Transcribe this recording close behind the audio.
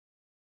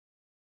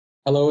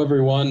Hello,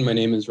 everyone. My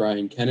name is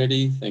Ryan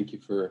Kennedy. Thank you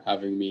for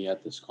having me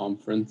at this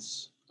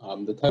conference.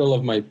 The title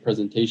of my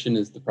presentation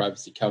is The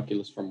Privacy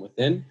Calculus from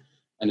Within,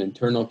 an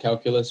internal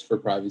calculus for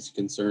privacy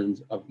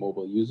concerns of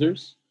mobile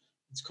users.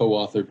 It's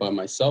co-authored by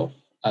myself,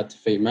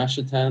 Atifeh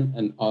Mashatan,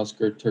 and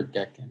Oscar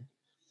Turkgeken.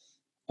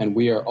 And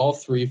we are all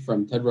three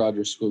from Ted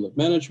Rogers School of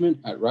Management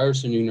at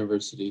Ryerson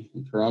University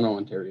in Toronto,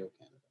 Ontario,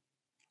 Canada.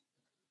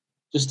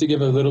 Just to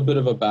give a little bit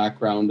of a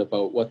background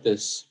about what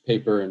this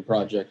paper and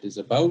project is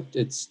about,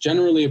 it's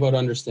generally about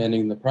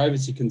understanding the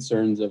privacy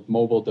concerns of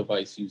mobile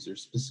device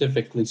users,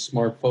 specifically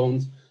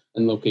smartphones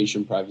and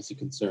location privacy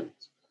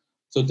concerns.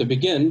 So to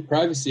begin,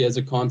 privacy as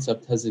a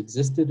concept has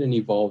existed and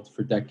evolved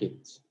for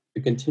decades. The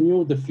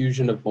continual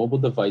diffusion of mobile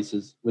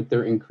devices with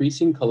their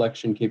increasing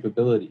collection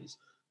capabilities,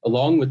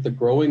 along with the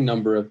growing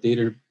number of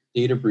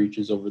data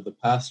breaches over the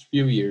past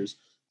few years,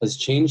 has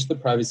changed the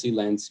privacy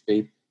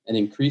landscape and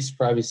increased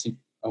privacy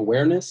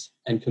awareness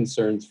and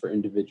concerns for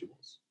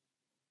individuals.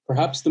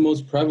 Perhaps the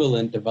most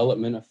prevalent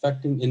development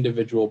affecting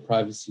individual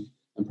privacy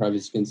and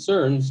privacy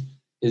concerns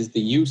is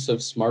the use of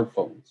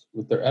smartphones,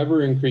 with their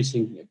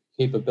ever-increasing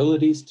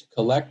capabilities to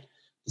collect,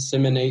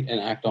 disseminate,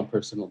 and act on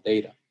personal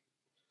data.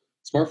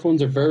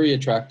 Smartphones are very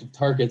attractive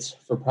targets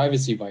for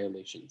privacy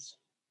violations.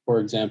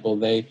 For example,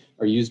 they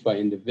are used by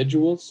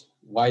individuals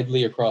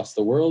widely across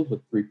the world,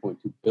 with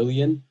 3.2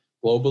 billion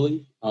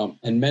globally,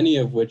 and many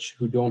of which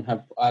who don't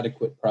have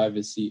adequate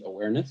privacy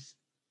awareness.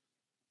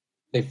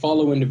 They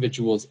follow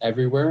individuals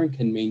everywhere and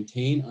can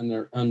maintain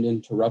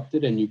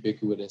uninterrupted and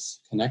ubiquitous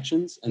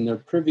connections, and they're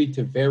privy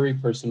to very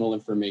personal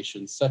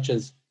information, such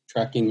as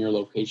tracking your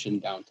location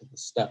down to the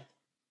step.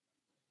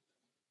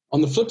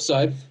 On the flip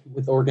side,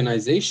 with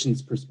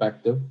organizations'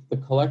 perspective, the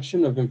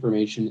collection of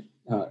information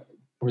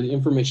or the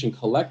information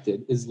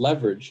collected is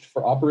leveraged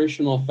for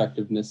operational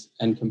effectiveness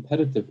and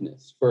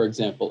competitiveness. For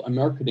example, a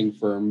marketing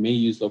firm may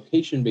use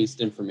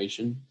location-based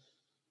information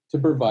to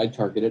provide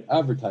targeted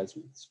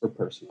advertisements for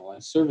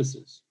personalized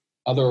services.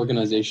 Other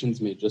organizations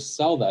may just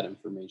sell that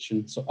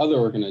information so other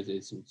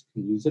organizations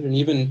can use it, and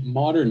even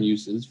modern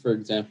uses, for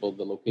example,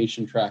 the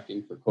location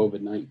tracking for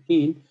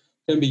COVID-19,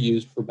 can be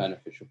used for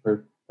beneficial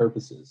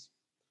purposes.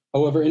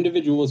 However,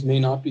 individuals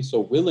may not be so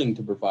willing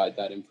to provide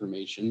that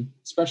information,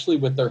 especially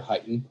with their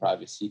heightened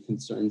privacy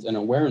concerns and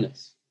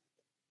awareness.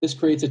 This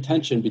creates a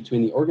tension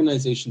between the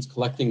organizations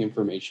collecting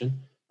information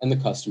and the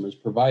customers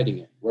providing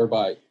it,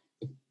 whereby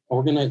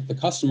the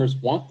customers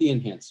want the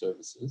enhanced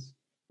services,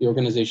 the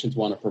organizations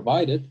want to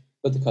provide it,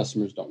 but the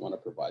customers don't want to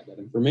provide that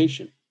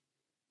information.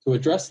 To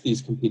address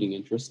these competing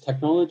interests,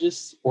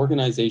 technologists,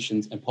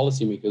 organizations, and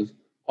policymakers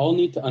all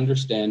need to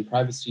understand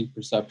privacy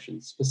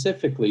perceptions,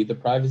 specifically the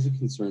privacy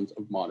concerns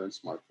of modern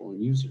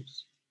smartphone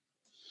users.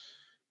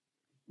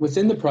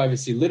 Within the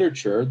privacy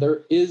literature,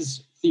 there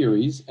is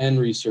theories and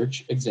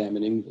research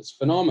examining this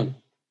phenomenon.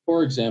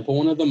 For example,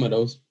 one of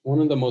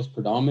the most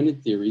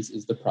predominant theories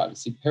is the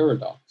privacy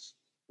paradox.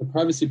 The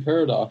privacy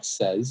paradox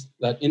says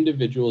that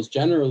individuals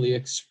generally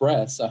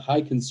express a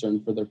high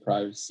concern for their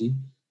privacy,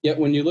 yet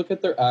when you look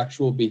at their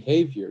actual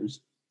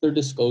behaviors, they're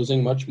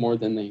disclosing much more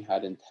than they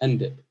had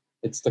intended.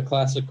 It's the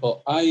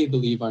classical, I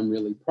believe I'm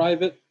really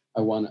private,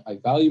 I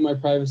value my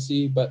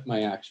privacy, but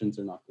my actions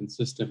are not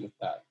consistent with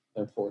that.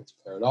 Therefore, it's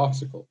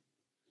paradoxical.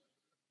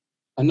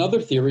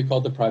 Another theory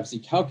called the privacy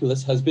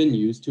calculus has been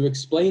used to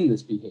explain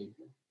this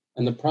behavior.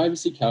 And the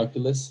privacy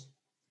calculus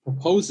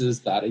proposes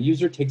that a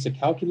user takes a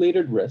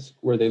calculated risk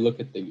where they look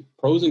at the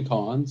pros and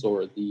cons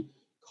or the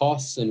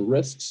costs and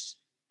risks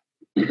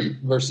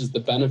versus the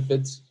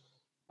benefits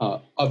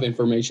of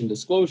information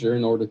disclosure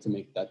in order to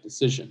make that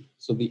decision.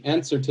 So the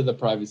answer to the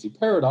privacy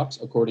paradox,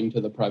 according to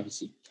the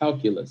privacy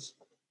calculus,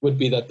 would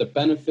be that the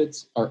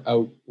benefits are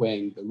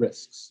outweighing the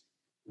risks.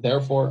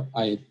 Therefore,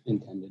 I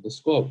intend to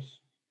disclose.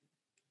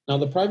 Now,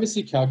 the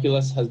privacy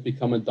calculus has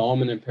become a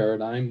dominant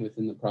paradigm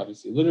within the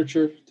privacy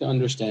literature to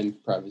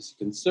understand privacy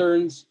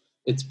concerns.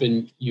 It's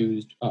been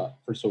used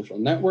for social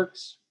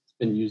networks. It's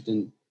been used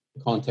in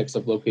the context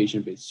of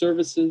location-based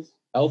services,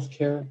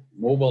 healthcare,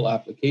 mobile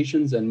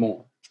applications, and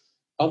more.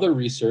 Other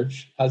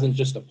research hasn't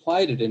just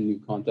applied it in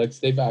new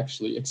contexts, they've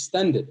actually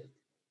extended it.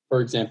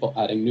 For example,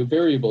 adding new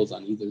variables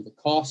on either the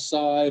cost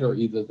side or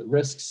either the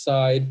risk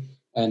side,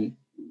 and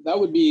that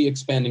would be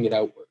expanding it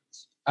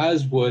outwards,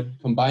 as would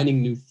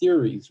combining new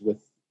theories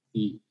with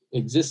the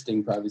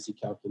existing privacy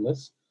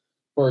calculus.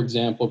 For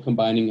example,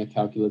 combining a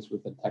calculus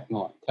with a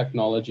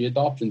technology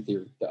adoption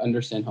theory to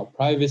understand how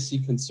privacy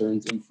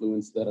concerns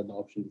influence that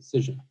adoption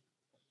decision.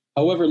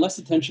 However, less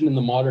attention in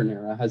the modern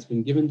era has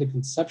been given to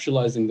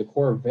conceptualizing the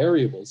core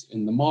variables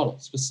in the model,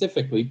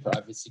 specifically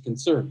privacy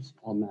concerns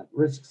on that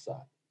risk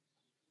side.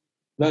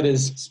 That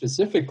is,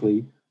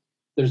 specifically,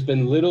 there's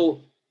been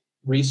little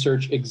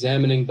research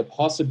examining the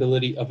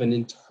possibility of an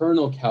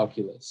internal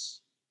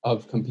calculus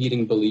of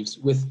competing beliefs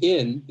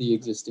within the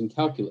existing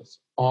calculus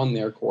on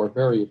their core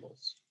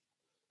variables.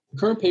 The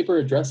current paper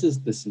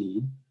addresses this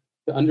need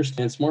to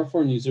understand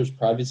smartphone users'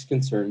 privacy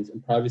concerns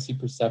and privacy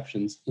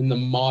perceptions in the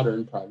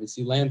modern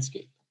privacy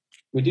landscape.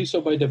 We do so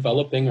by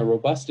developing a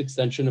robust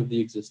extension of the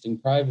existing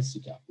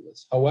privacy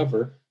calculus.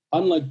 However,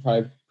 Unlike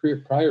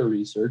prior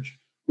research,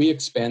 we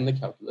expand the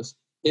calculus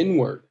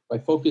inward by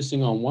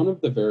focusing on one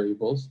of the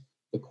variables,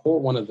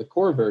 one of the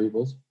core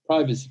variables,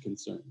 privacy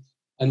concerns,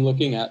 and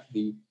looking at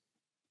the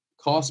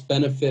cost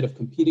benefit of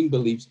competing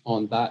beliefs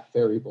on that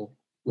variable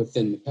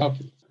within the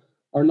calculus.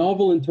 Our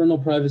novel internal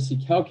privacy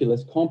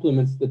calculus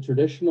complements the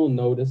traditional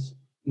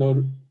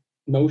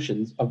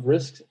notions of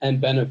risks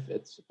and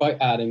benefits by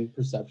adding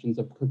perceptions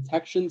of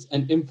protections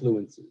and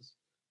influences,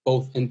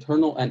 both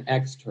internal and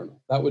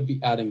external. That would be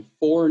adding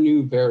 4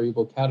 new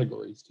variable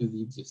categories to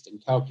the existing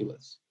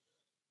calculus.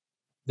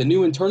 The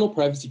new internal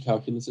privacy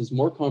calculus is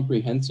more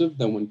comprehensive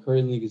than one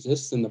currently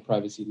exists in the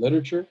privacy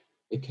literature.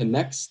 It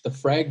connects the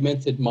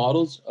fragmented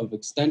models of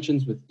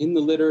extensions within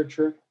the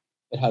literature.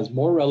 It has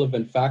more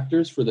relevant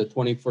factors for the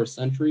 21st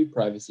century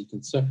privacy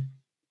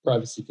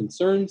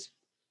concerns,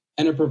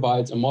 and it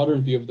provides a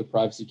modern view of the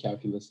privacy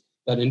calculus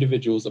that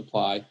individuals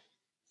apply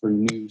for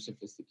new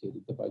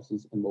sophisticated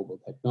devices and mobile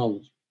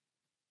technology.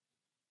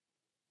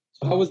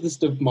 So how was this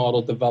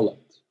model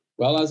developed?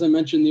 Well, as I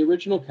mentioned, the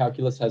original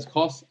calculus has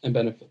costs and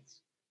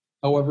benefits.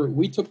 However,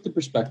 we took the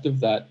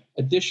perspective that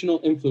additional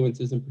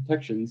influences and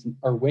protections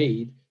are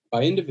weighed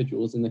by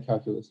individuals in the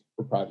calculus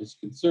for privacy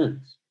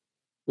concerns.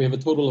 We have a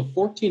total of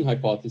 14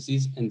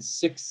 hypotheses and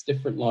 6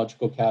 different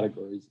logical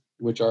categories,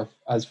 which are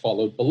as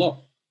followed below.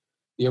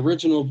 The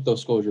original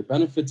disclosure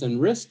benefits and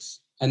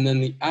risks, and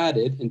then the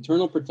added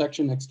internal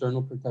protection,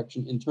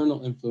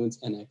 internal influence,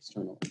 and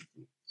external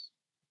influence.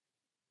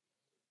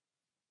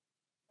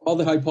 All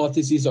the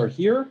hypotheses are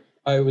here.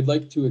 I would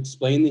like to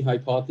explain the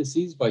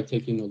hypotheses by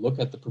taking a look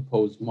at the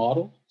proposed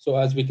model. So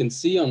as we can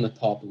see on the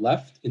top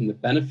left in the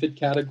benefit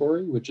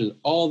category, which is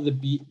all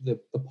the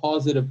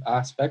positive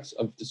aspects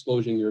of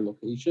disclosing your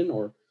location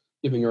or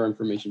giving your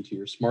information to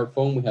your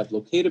smartphone, we have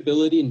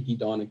locatability and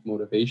hedonic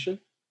motivation,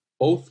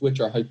 both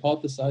which are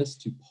hypothesized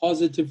to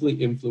positively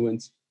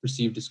influence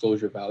perceived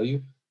disclosure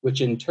value,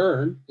 which in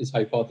turn is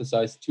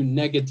hypothesized to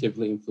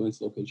negatively influence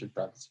location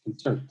privacy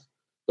concerns.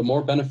 The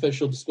more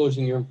beneficial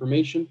disclosing your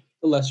information,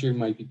 the less you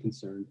might be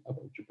concerned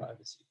about your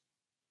privacy.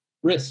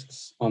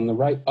 Risks on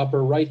the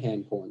upper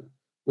right-hand corner.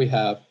 We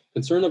have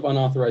concern of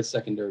unauthorized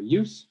secondary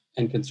use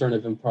and concern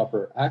of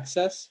improper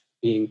access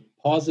being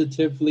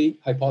positively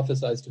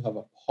hypothesized to have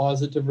a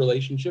positive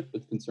relationship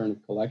with concern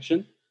of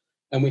collection.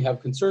 And we have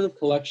concern of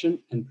collection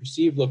and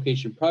perceived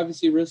location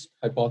privacy risk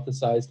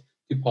hypothesized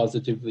to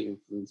positively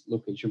influence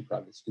location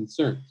privacy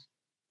concerns.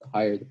 The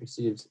higher the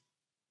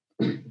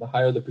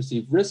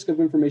perceived risk of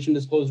information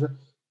disclosure,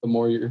 the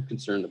more you're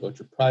concerned about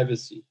your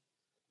privacy.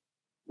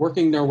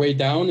 Working our way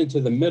down into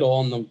the middle,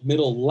 on the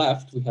middle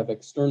left, we have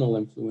external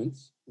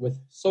influence with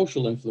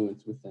social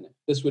influence within it.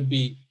 This would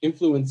be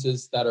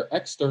influences that are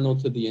external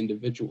to the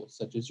individual,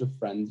 such as your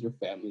friends, your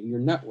family, and your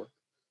network.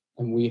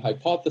 And we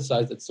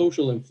hypothesize that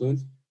social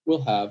influence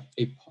will have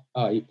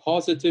a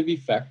positive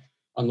effect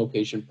on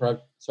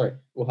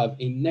will have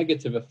a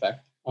negative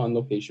effect on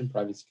location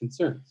privacy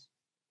concerns.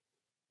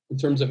 In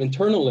terms of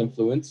internal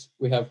influence,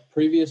 we have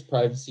previous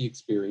privacy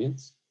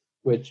experience,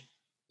 which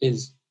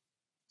is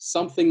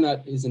something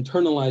that is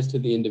internalized to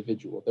the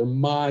individual. They're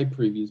my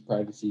previous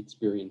privacy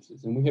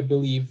experiences. And we have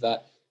believed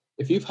that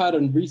if you've had a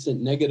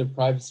recent negative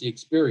privacy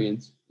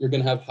experience, you're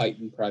going to have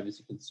heightened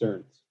privacy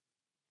concerns.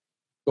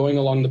 Going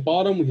along the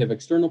bottom, we have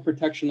external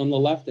protection on the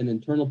left and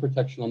internal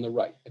protection on the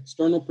right.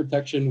 External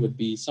protection would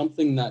be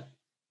something that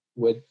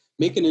would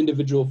make an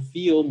individual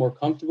feel more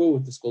comfortable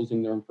with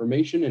disclosing their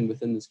information. And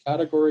within this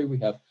category, we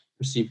have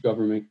perceived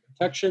government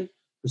protection,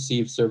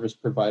 perceived service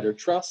provider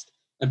trust,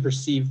 and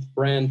perceived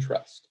brand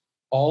trust.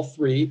 All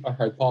 3 are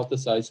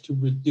hypothesized to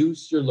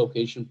reduce your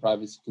location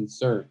privacy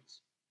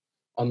concerns.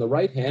 On the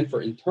right hand,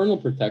 for internal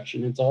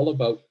protection, it's all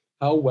about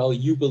how well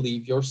you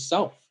believe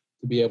yourself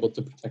to be able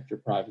to protect your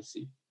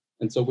privacy.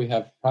 And so we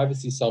have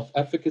privacy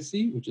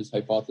self-efficacy, which is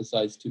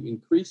hypothesized to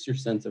increase your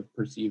sense of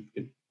perceived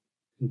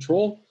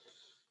control,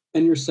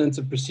 and your sense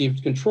of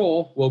perceived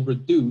control will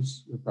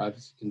reduce your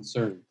privacy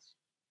concerns.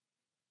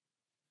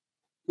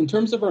 In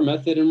terms of our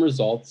method and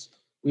results,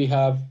 we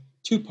have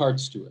 2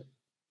 parts to it.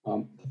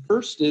 The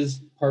first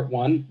is part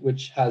 1,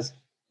 which has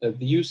the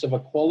use of a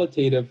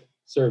qualitative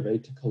survey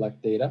to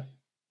collect data.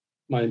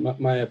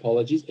 My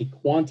apologies, a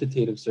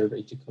quantitative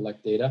survey to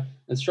collect data,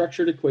 and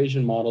structured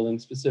equation modeling,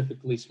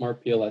 specifically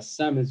Smart PLS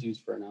SEM, is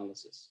used for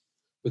analysis.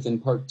 Within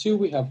part 2,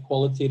 we have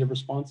qualitative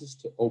responses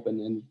to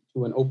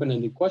an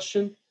open-ended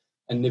question,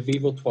 and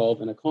NVivo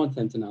 12 and a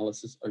content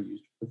analysis are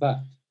used for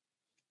that.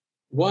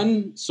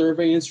 One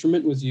survey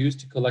instrument was used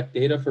to collect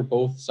data for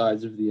both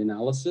sides of the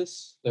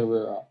analysis.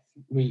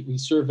 We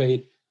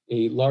surveyed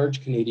a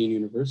large Canadian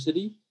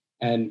university,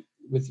 and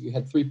you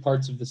had 3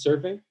 parts of the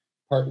survey.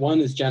 Part 1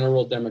 is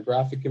general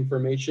demographic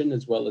information,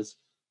 as well as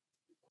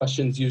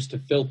questions used to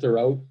filter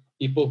out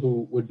people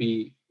who would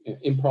be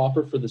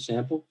improper for the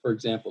sample. For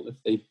example,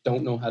 if they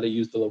don't know how to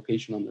use the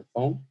location on their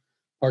phone.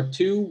 Part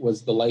 2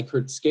 was the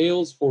Likert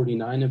scales,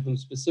 49 of them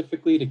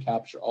specifically, to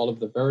capture all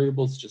of the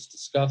variables just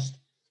discussed.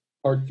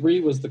 Part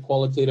 3 was the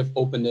qualitative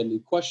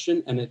open-ended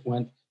question, and it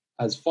went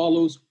as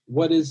follows.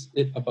 What is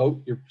it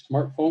about your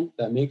smartphone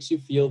that makes you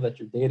feel that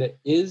your data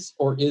is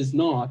or is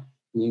not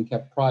being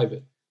kept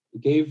private?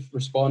 We gave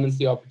respondents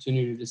the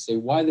opportunity to say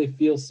why they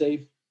feel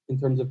safe in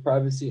terms of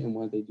privacy and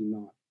why they do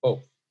not,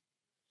 both.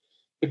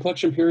 The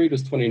collection period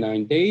was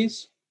 29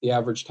 days. The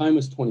average time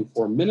was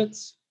 24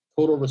 minutes.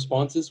 Total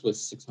responses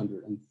was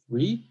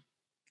 603.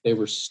 They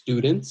were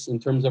students in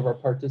terms of our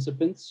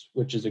participants,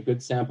 which is a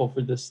good sample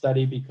for this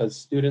study because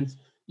students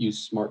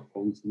use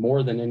smartphones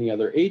more than any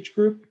other age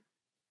group.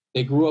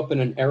 They grew up in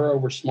an era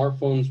where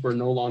smartphones were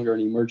no longer an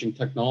emerging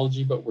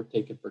technology, but were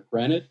taken for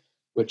granted,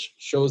 which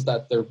shows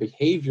that their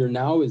behavior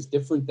now is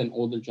different than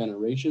older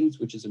generations,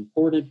 which is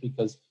important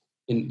because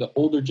in the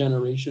older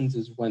generations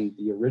is when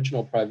the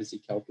original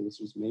privacy calculus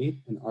was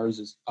made, and ours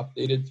is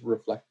updated to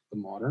reflect the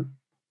modern.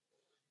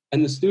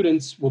 And the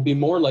students will be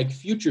more like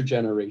future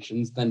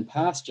generations than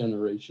past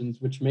generations,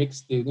 which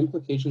makes the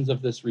implications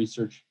of this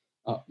research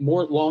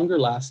more longer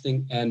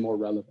lasting and more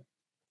relevant.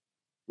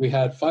 We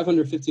had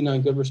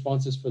 559 good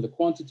responses for the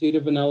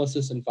quantitative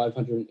analysis and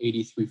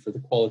 583 for the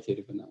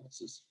qualitative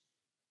analysis.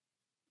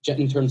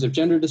 In terms of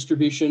gender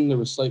distribution, there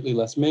was slightly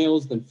less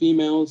males than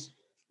females.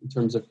 In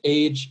terms of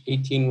age,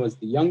 18 was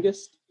the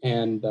youngest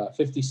and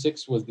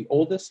 56 was the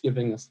oldest,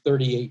 giving us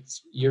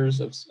 38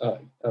 years of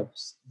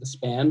the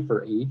span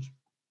for age.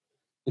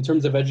 In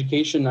terms of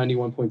education,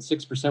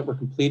 91.6% were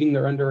completing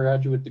their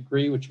undergraduate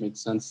degree, which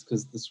makes sense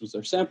because this was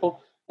our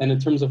sample. And in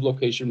terms of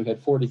location, we had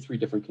 43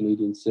 different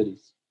Canadian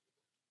cities.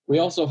 We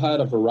also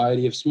had a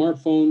variety of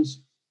smartphones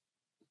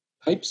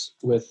types,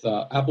 with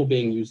Apple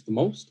being used the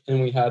most,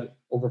 and we had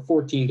over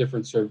 14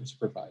 different service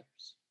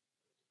providers.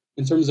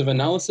 In terms of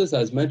analysis,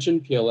 as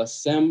mentioned,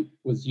 PLS-SEM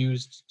was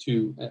used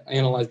to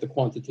analyze the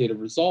quantitative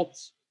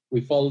results.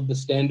 We followed the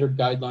standard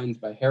guidelines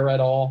by Hare et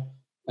al.,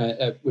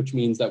 which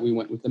means that we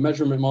went with the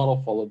measurement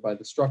model followed by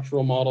the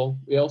structural model.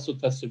 We also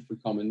tested for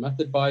common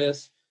method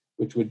bias,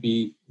 which would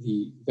be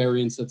the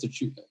variance that's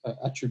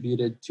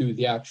attributed to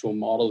the actual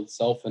model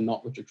itself and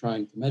not what you're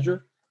trying to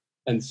measure.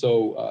 And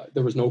so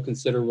there was no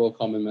considerable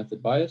common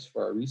method bias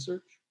for our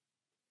research.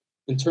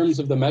 In terms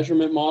of the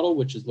measurement model,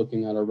 which is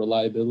looking at our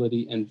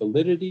reliability and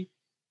validity,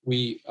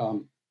 we,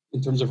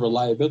 in terms of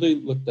reliability,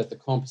 looked at the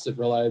composite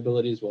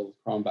reliability as well as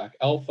Cronbach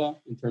alpha.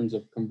 In terms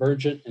of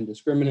convergent and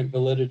discriminant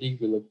validity,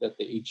 we looked at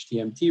the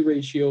HTMT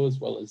ratio as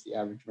well as the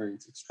average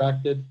variance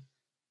extracted.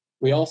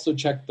 We also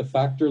checked the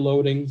factor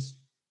loadings,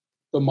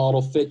 the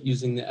model fit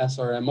using the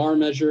SRMR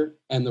measure,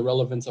 and the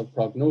relevance of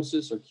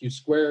prognosis, or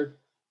Q-squared,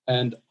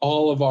 and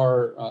all of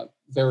our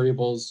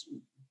variables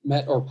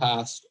met or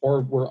passed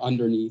or were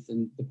underneath,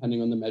 and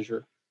depending on the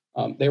measure,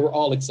 they were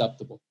all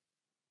acceptable.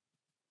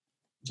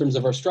 In terms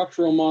of our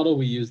structural model,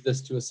 we used this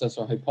to assess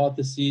our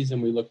hypotheses,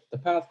 and we looked at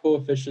the path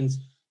coefficients,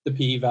 the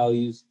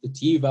p-values, the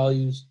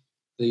t-values,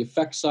 the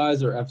effect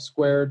size, or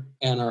f-squared,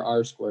 and our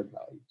r-squared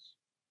values.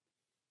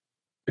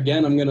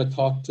 Again, I'm going to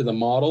talk to the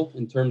model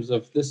in terms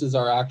of this is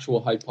our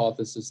actual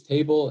hypothesis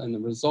table and the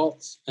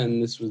results,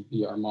 and this would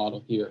be our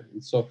model here.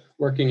 And so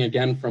working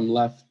again from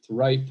left to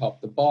right, top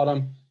to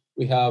bottom,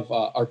 we have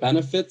our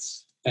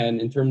benefits,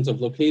 and in terms of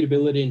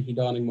locatability and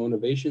hedonic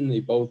motivation, they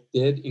both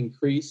did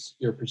increase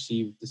your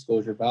perceived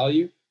disclosure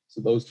value.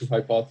 So those two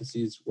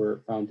hypotheses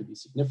were found to be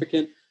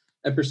significant,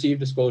 and perceived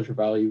disclosure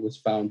value was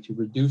found to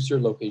reduce your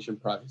location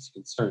privacy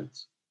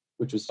concerns,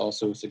 which was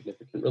also a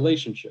significant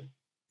relationship.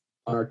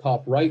 On our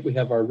top right, we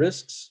have our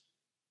risks,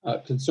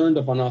 concern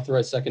of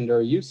unauthorized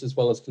secondary use, as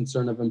well as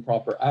concern of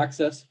improper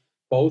access.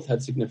 Both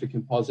had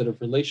significant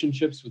positive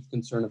relationships with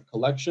concern of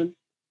collection.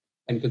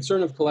 And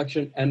concern of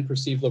collection and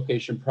perceived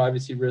location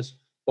privacy risk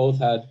both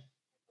had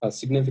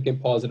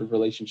significant positive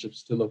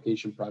relationships to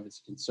location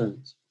privacy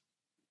concerns.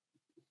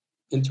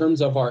 In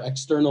terms of our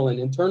external and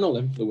internal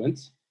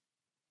influence,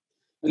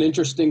 an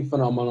interesting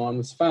phenomenon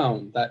was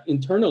found that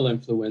internal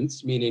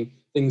influence, meaning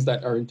things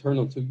that are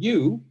internal to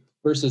you,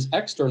 versus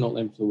external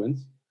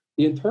influence,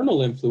 the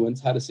internal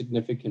influence had a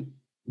significant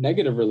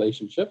negative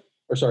relationship,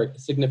 or sorry, a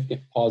significant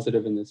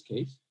positive in this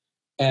case,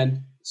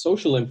 and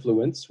social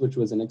influence, which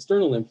was an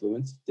external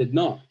influence, did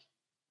not.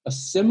 A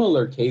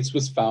similar case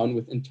was found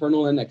with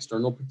internal and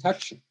external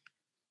protection.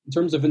 In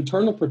terms of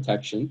internal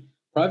protection,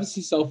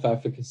 privacy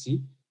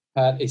self-efficacy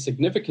had a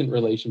significant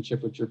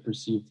relationship with your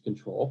perceived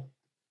control,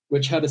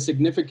 which had a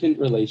significant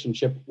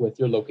relationship with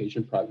your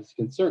location privacy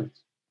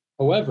concerns.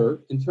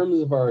 However, in terms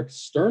of our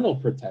external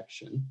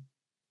protection,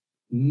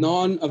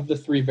 none of the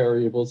three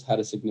variables had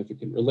a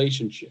significant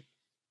relationship.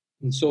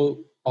 And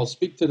so I'll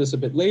speak to this a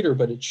bit later,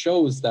 but it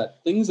shows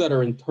that things that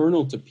are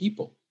internal to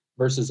people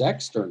versus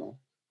external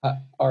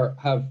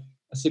have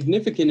a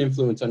significant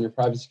influence on your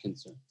privacy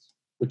concerns,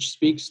 which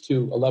speaks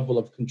to a level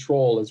of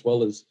control as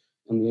well as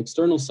on the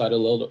external side, a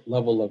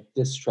level of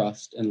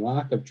distrust and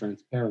lack of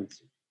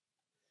transparency.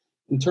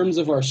 In terms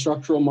of our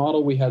structural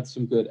model, we had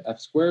some good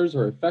F-squares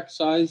or effect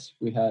size.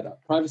 We had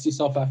privacy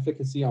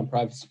self-efficacy on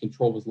privacy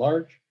control was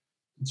large.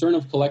 Concern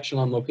of collection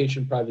on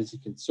location privacy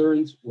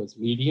concerns was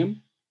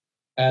medium.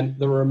 And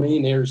the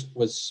remaining errors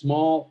was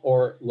small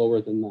or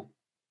lower than that.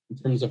 In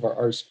terms of our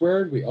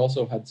R-squared, we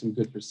also had some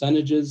good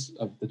percentages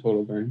of the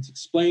total variance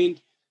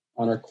explained.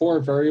 On our core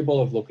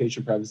variable of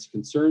location privacy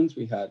concerns,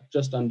 we had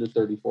just under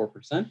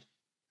 34%.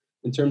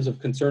 In terms of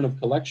concern of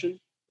collection,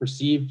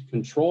 perceived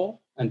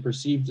control, and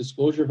perceived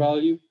disclosure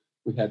value,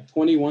 we had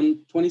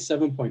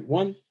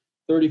 27.1,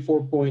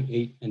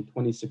 34.8, and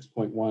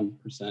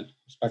 26.1%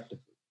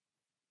 respectively.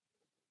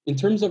 In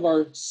terms of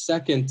our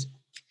second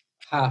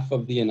half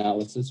of the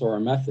analysis, or our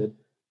method,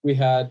 we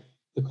had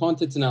the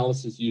contents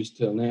analysis used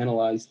to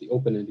analyze the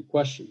open-ended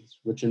questions,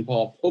 which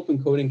involved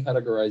open coding,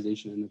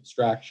 categorization, and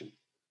abstraction.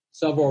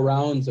 Several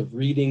rounds of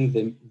reading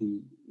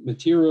the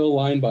material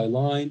line by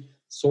line,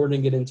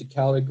 sorting it into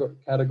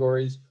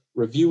categories,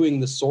 reviewing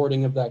the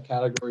sorting of that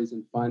categories,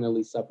 and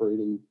finally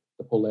separating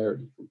the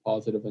polarity from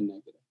positive and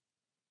negative.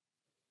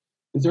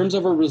 In terms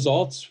of our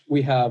results,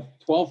 we have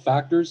 12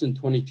 factors and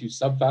 22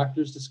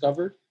 sub-factors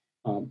discovered.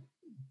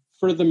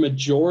 For the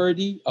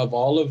majority of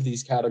all of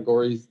these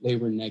categories, they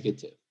were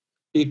negative.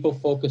 People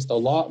focused a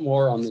lot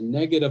more on the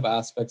negative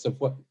aspects of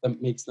what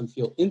makes them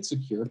feel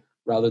insecure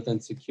rather than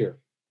secure.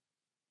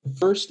 The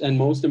first and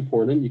most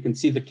important, you can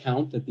see the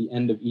count at the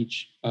end of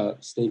each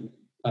statement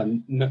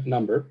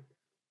number.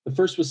 The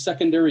first was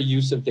secondary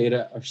use of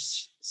data or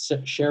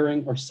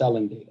sharing or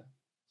selling data.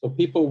 So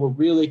people were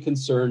really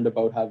concerned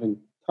about having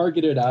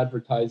targeted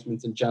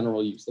advertisements and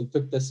general use. They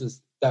took this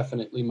as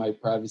definitely my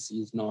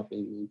privacy is not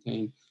being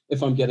maintained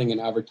if I'm getting an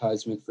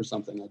advertisement for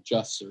something I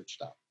just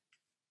searched up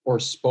or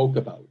spoke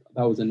about.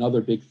 That was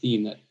another big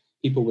theme, that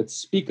people would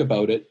speak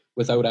about it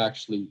without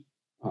actually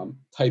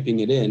typing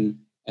it in,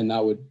 and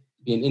that would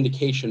be an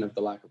indication of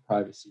the lack of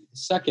privacy. The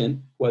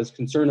second was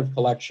concern of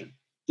collection,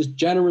 just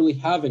generally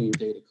having your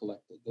data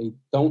collected. They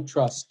don't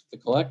trust the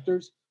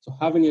collectors, so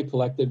having it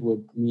collected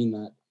would mean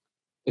that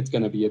it's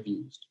going to be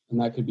abused, and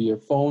that could be your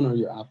phone or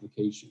your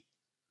application.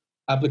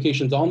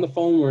 Applications on the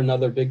phone were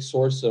another big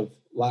source of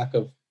lack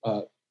of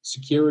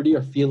security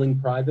or feeling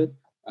private.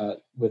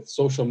 With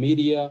social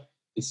media,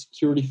 the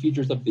security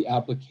features of the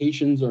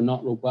applications are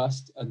not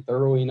robust and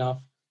thorough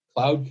enough.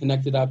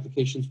 Cloud-connected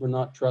applications were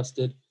not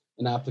trusted,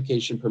 and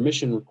application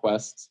permission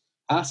requests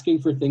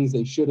asking for things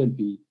they shouldn't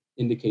be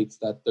indicates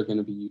that they're going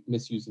to be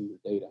misusing your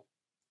data.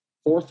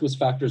 Fourth was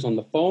factors on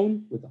the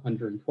phone with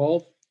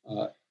 112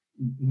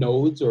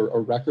 nodes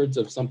or records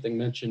of something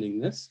mentioning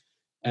this.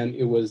 And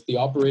it was the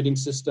operating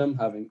system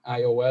having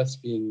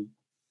iOS being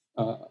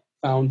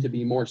found to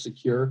be more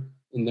secure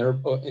in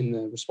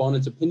the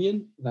respondent's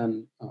opinion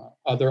than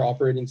other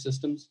operating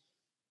systems.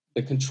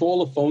 The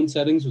control of phone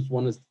settings was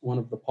one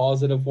of the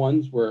positive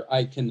ones, where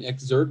I can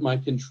exert my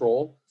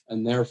control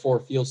and therefore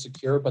feel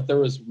secure, but there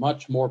was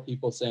much more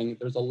people saying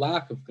there's a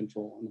lack of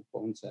control on the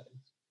phone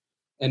settings.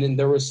 And then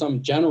there were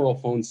some general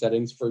phone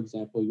settings, for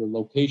example, your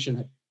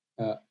location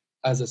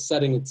as a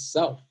setting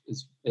itself,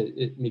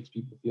 it makes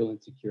people feel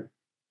insecure.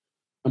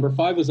 Number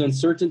 5 was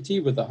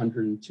uncertainty with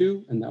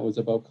 102, and that was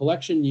about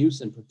collection,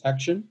 use, and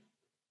protection.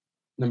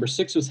 Number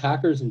 6 was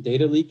hackers and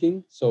data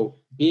leaking. So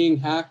being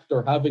hacked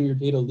or having your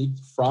data leaked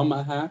from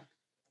a hack,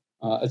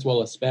 as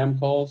well as spam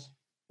calls.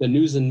 The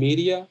news and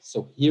media,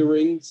 so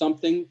hearing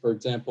something, for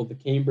example, the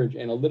Cambridge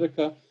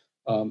Analytica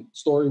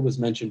story was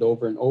mentioned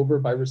over and over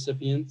by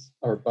recipients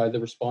or by the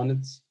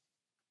respondents.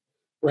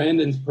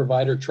 Brand and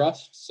provider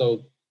trust,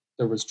 so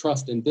there was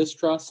trust and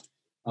distrust.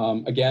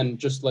 Again,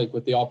 just like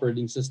with the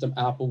operating system,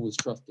 Apple was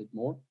trusted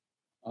more.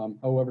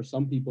 However,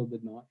 some people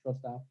did not trust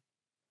Apple.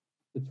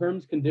 The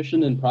terms,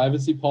 condition, and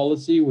privacy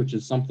policy, which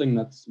is something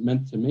that's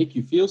meant to make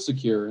you feel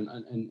secure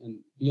and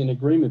be in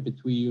agreement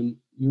between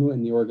you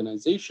and the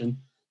organization,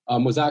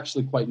 was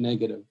actually quite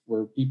negative,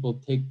 where people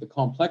take the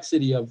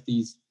complexity of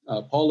these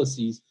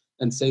policies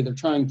and say they're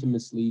trying to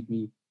mislead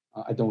me,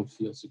 I don't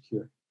feel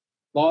secure.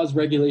 Laws,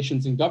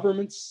 regulations, and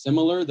governments,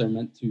 similar, they're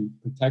meant to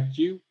protect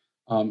you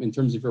in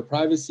terms of your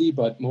privacy,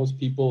 but most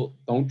people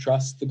don't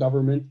trust the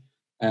government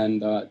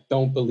and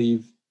don't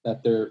believe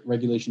that their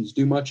regulations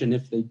do much, and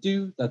if they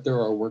do, that there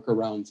are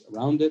workarounds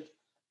around it.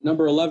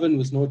 Number 11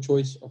 was no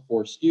choice or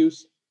forced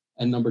use,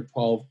 and number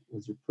 12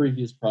 was your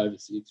previous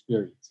privacy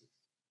experiences.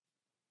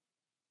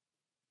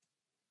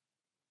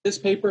 This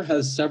paper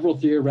has several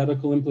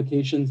theoretical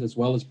implications as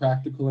well as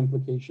practical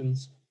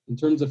implications. In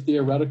terms of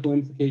theoretical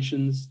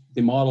implications,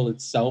 the model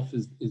itself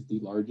is the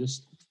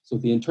largest. So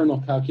the internal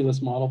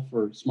calculus model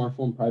for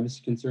smartphone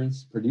privacy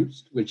concerns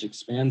produced, which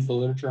expands the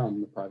literature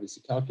on the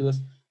privacy calculus,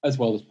 as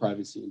well as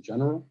privacy in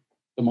general.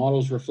 The model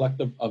is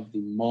reflective of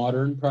the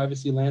modern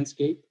privacy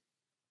landscape.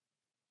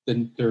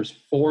 Then there's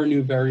 4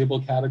 new variable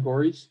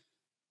categories,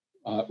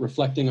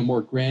 reflecting a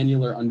more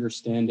granular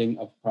understanding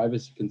of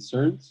privacy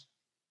concerns.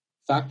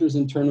 Factors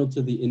internal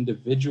to the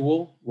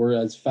individual,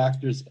 whereas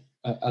factors,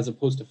 as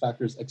opposed to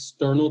factors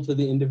external to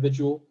the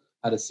individual,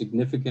 had a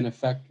significant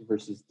effect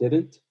versus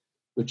didn't,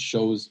 which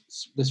shows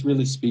this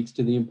really speaks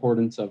to the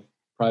importance of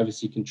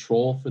privacy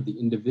control for the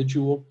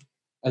individual,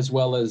 as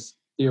well as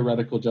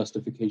theoretical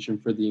justification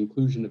for the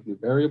inclusion of new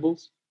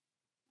variables.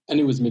 And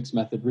it was mixed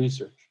method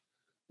research.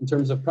 In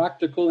terms of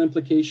practical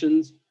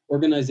implications,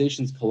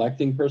 organizations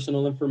collecting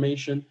personal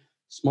information,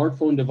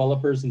 smartphone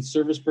developers and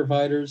service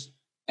providers,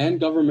 and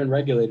government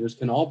regulators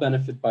can all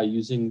benefit by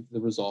using the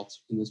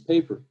results in this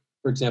paper.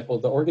 For example,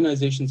 the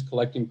organizations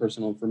collecting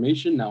personal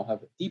information now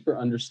have a deeper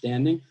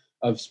understanding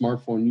of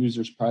smartphone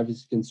users'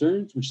 privacy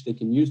concerns, which they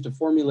can use to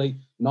formulate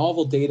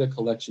novel data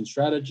collection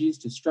strategies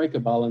to strike a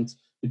balance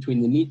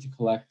between the need to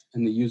collect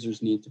and the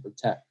user's need to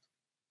protect.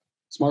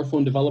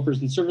 Smartphone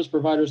developers and service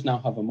providers now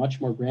have a much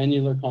more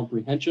granular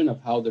comprehension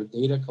of how their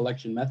data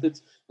collection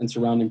methods and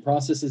surrounding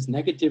processes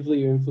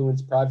negatively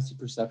influence privacy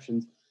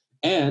perceptions,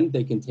 and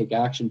they can take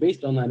action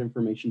based on that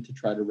information to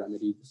try to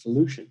remedy the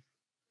solution.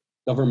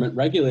 Government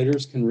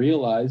regulators can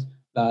realize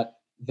that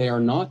they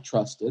are not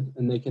trusted,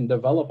 and they can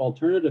develop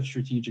alternative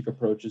strategic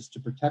approaches to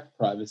protect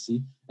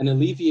privacy and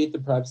alleviate the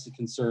privacy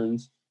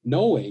concerns,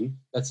 knowing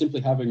that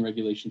simply having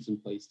regulations in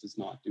place does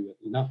not do it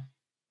enough.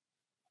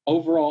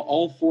 Overall,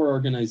 all four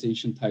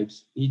organization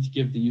types need to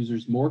give the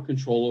users more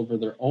control over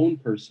their own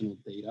personal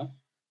data,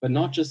 but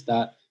not just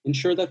that,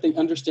 ensure that they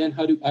understand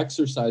how to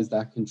exercise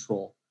that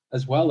control,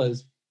 as well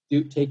as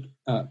take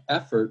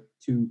effort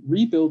to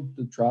rebuild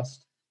the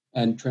trust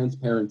and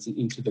transparency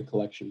into the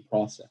collection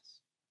process.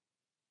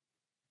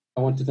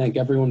 I want to thank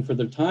everyone for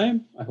their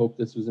time. I hope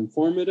this was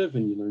informative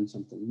and you learned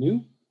something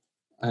new.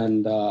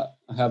 And I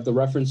have the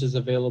references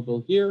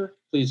available here.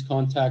 Please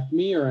contact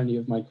me or any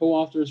of my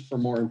co-authors for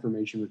more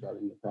information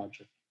regarding the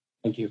project.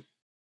 Thank you.